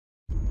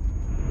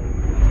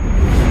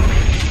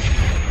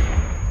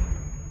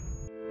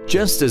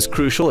Just as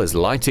crucial as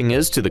lighting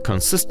is to the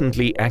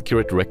consistently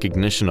accurate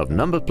recognition of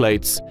number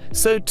plates,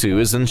 so too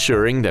is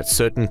ensuring that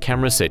certain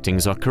camera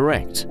settings are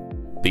correct.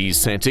 These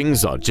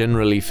settings are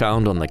generally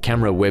found on the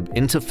camera web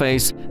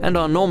interface and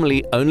are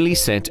normally only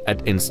set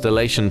at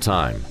installation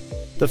time.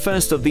 The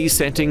first of these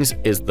settings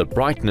is the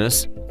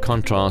brightness,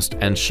 contrast,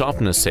 and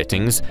sharpness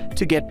settings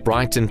to get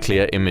bright and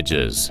clear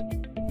images.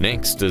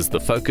 Next is the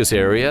focus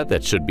area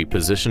that should be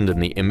positioned in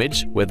the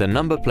image where the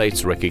number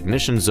plate's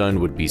recognition zone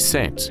would be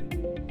set.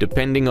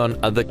 Depending on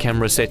other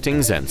camera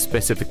settings and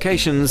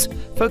specifications,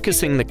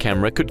 focusing the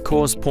camera could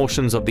cause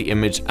portions of the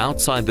image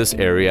outside this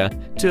area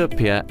to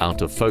appear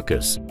out of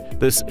focus.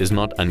 This is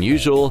not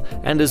unusual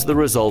and is the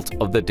result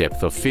of the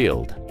depth of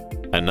field.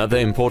 Another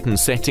important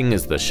setting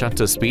is the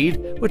shutter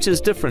speed, which is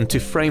different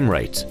to frame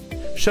rate.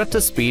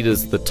 Shutter speed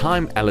is the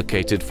time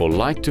allocated for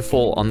light to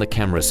fall on the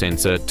camera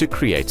sensor to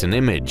create an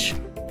image.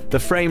 The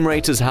frame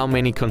rate is how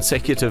many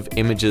consecutive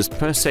images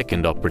per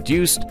second are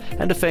produced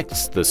and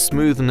affects the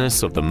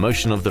smoothness of the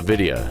motion of the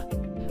video.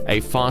 A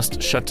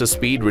fast shutter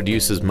speed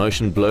reduces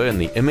motion blur in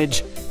the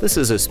image. This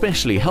is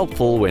especially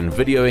helpful when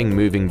videoing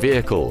moving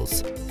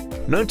vehicles.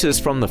 Notice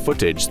from the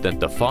footage that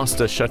the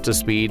faster shutter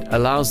speed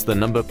allows the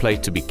number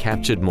plate to be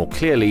captured more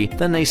clearly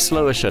than a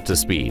slower shutter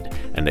speed,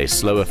 and a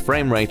slower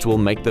frame rate will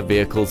make the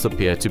vehicles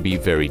appear to be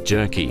very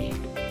jerky.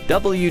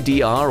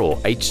 WDR or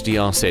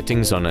HDR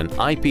settings on an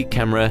IP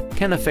camera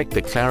can affect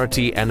the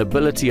clarity and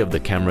ability of the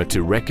camera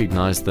to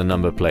recognize the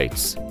number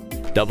plates.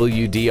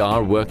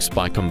 WDR works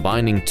by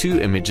combining two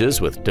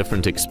images with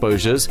different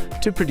exposures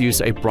to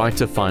produce a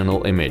brighter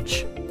final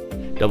image.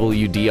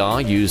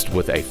 WDR used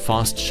with a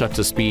fast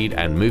shutter speed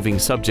and moving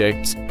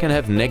subjects can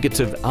have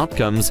negative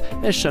outcomes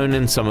as shown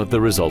in some of the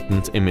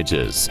resultant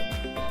images.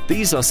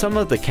 These are some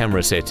of the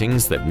camera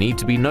settings that need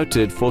to be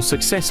noted for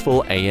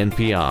successful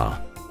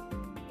ANPR.